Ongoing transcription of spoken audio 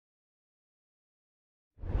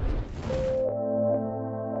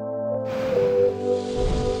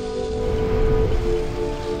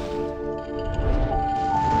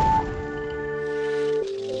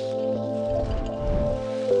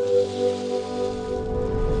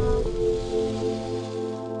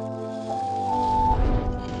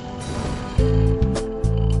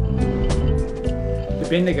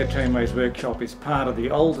Bendigo Tramways workshop is part of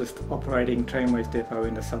the oldest operating tramways depot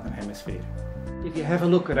in the Southern Hemisphere. If you have a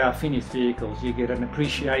look at our finished vehicles, you get an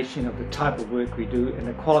appreciation of the type of work we do and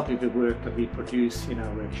the quality of the work that we produce in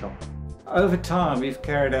our workshop. Over time, we've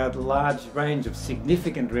carried out a large range of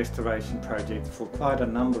significant restoration projects for quite a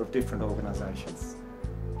number of different organisations.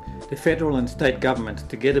 The federal and state government,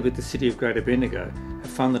 together with the City of Greater Bendigo,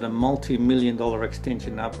 have funded a multi-million-dollar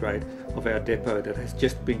extension and upgrade of our depot that has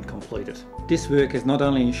just been completed. This work has not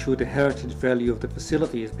only ensured the heritage value of the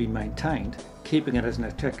facility has been maintained, keeping it as an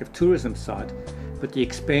attractive tourism site, but the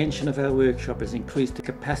expansion of our workshop has increased the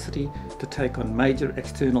capacity to take on major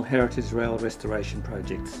external heritage rail restoration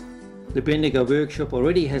projects. The Bendigo workshop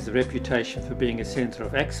already has a reputation for being a centre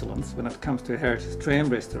of excellence when it comes to heritage tram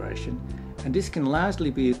restoration, and this can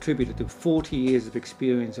largely be attributed to 40 years of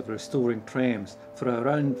experience of restoring trams for our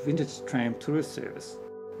own vintage tram tourist service.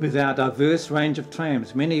 With our diverse range of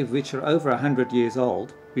trams, many of which are over 100 years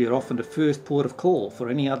old, we are often the first port of call for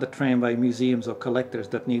any other tramway museums or collectors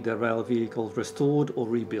that need their rail vehicles restored or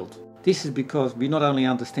rebuilt. This is because we not only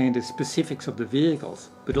understand the specifics of the vehicles,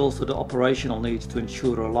 but also the operational needs to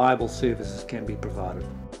ensure reliable services can be provided.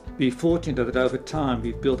 We're fortunate that over time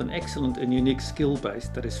we've built an excellent and unique skill base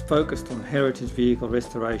that is focused on heritage vehicle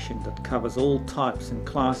restoration that covers all types and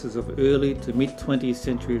classes of early to mid-20th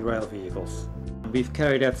century rail vehicles. We've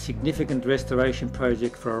carried out significant restoration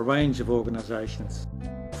projects for a range of organisations.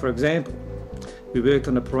 For example, we worked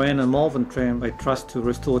on the Perana Malvern Tramway Trust to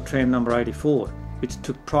restore tram number 84, which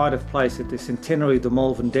took pride of place at the centenary of the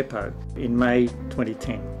Malvern Depot in May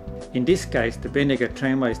 2010. In this case, the Bendigo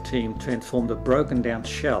Tramways team transformed a broken down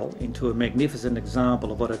shell into a magnificent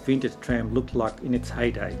example of what a vintage tram looked like in its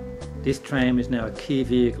heyday. This tram is now a key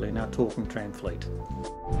vehicle in our talking tram fleet.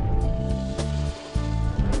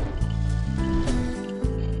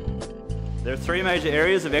 There are three major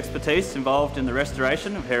areas of expertise involved in the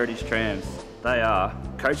restoration of heritage trams. They are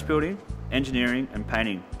coach building, engineering and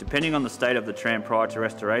painting. Depending on the state of the tram prior to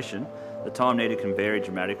restoration, the time needed can vary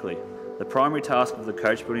dramatically. The primary task of the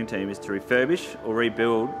coach building team is to refurbish or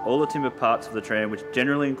rebuild all the timber parts of the tram, which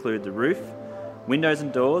generally include the roof, windows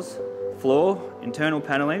and doors, floor, internal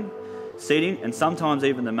panelling, seating and sometimes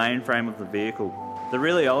even the main frame of the vehicle. The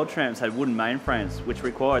really old trams had wooden mainframes which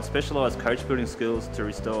required specialised coach building skills to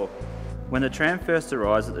restore. When the tram first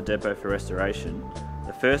arrives at the depot for restoration,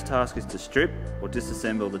 the first task is to strip or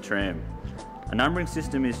disassemble the tram. A numbering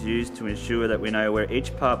system is used to ensure that we know where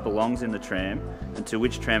each part belongs in the tram and to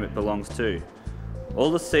which tram it belongs to. All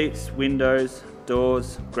the seats, windows,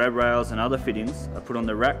 doors, grab rails and other fittings are put on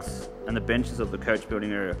the racks and the benches of the coach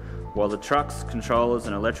building area, while the trucks, controllers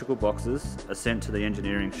and electrical boxes are sent to the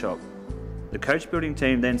engineering shop. The coach building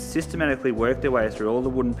team then systematically work their way through all the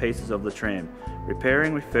wooden pieces of the tram,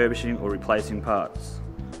 repairing, refurbishing or replacing parts.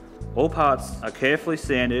 All parts are carefully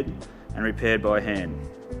sanded and repaired by hand.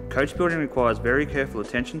 Coach building requires very careful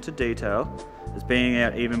attention to detail, as being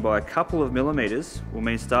out even by a couple of millimetres will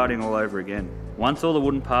mean starting all over again. Once all the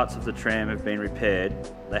wooden parts of the tram have been repaired,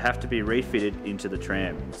 they have to be refitted into the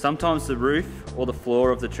tram. Sometimes the roof or the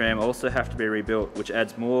floor of the tram also have to be rebuilt, which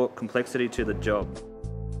adds more complexity to the job.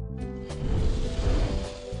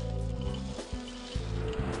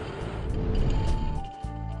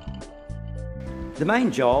 The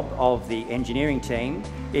main job of the engineering team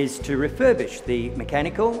is to refurbish the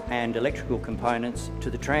mechanical and electrical components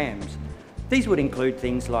to the trams. These would include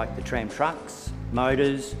things like the tram trucks,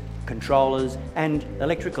 motors, controllers and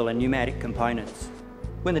electrical and pneumatic components.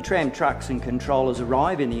 When the tram trucks and controllers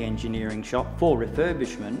arrive in the engineering shop for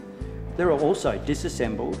refurbishment, they are also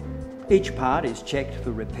disassembled. Each part is checked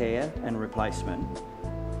for repair and replacement.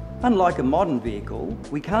 Unlike a modern vehicle,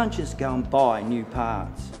 we can't just go and buy new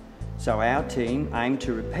parts. So our team aim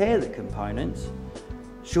to repair the components.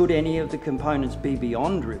 Should any of the components be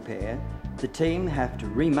beyond repair, the team have to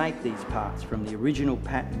remake these parts from the original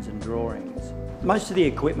patterns and drawings. Most of the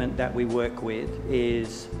equipment that we work with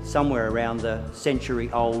is somewhere around the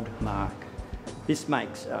century-old mark. This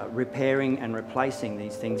makes repairing and replacing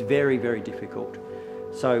these things very, very difficult.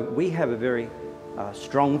 So we have a very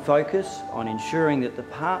strong focus on ensuring that the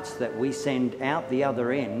parts that we send out the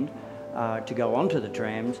other end to go onto the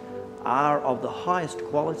trams are of the highest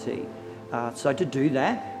quality. So to do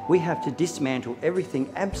that, we have to dismantle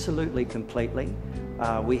everything absolutely completely.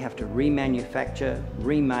 We have to remanufacture,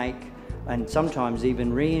 remake, and sometimes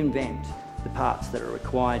even reinvent the parts that are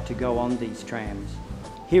required to go on these trams.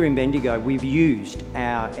 Here in Bendigo, we've used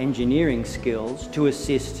our engineering skills to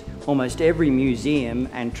assist almost every museum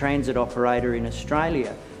and transit operator in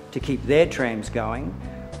Australia to keep their trams going.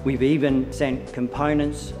 We've even sent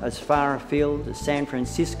components as far afield as San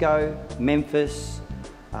Francisco, Memphis,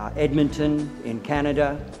 Edmonton in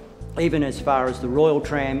Canada, even as far as the Royal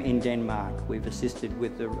Tram in Denmark. We've assisted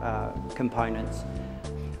with the components.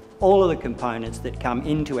 All of the components that come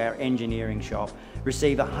into our engineering shop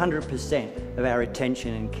receive 100% of our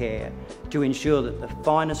attention and care to ensure that the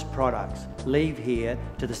finest products leave here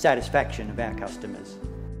to the satisfaction of our customers.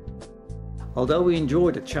 Although we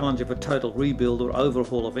enjoy the challenge of a total rebuild or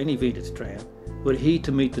overhaul of any vintage tram, we're here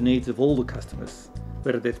to meet the needs of all the customers.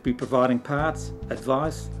 Whether that be providing parts,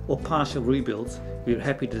 advice or partial rebuilds, we are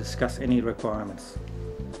happy to discuss any requirements.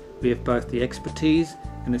 We have both the expertise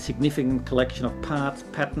and a significant collection of parts,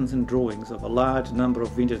 patterns and drawings of a large number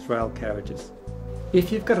of vintage rail carriages.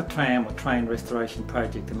 If you've got a tram or train restoration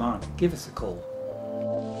project in mind, give us a call.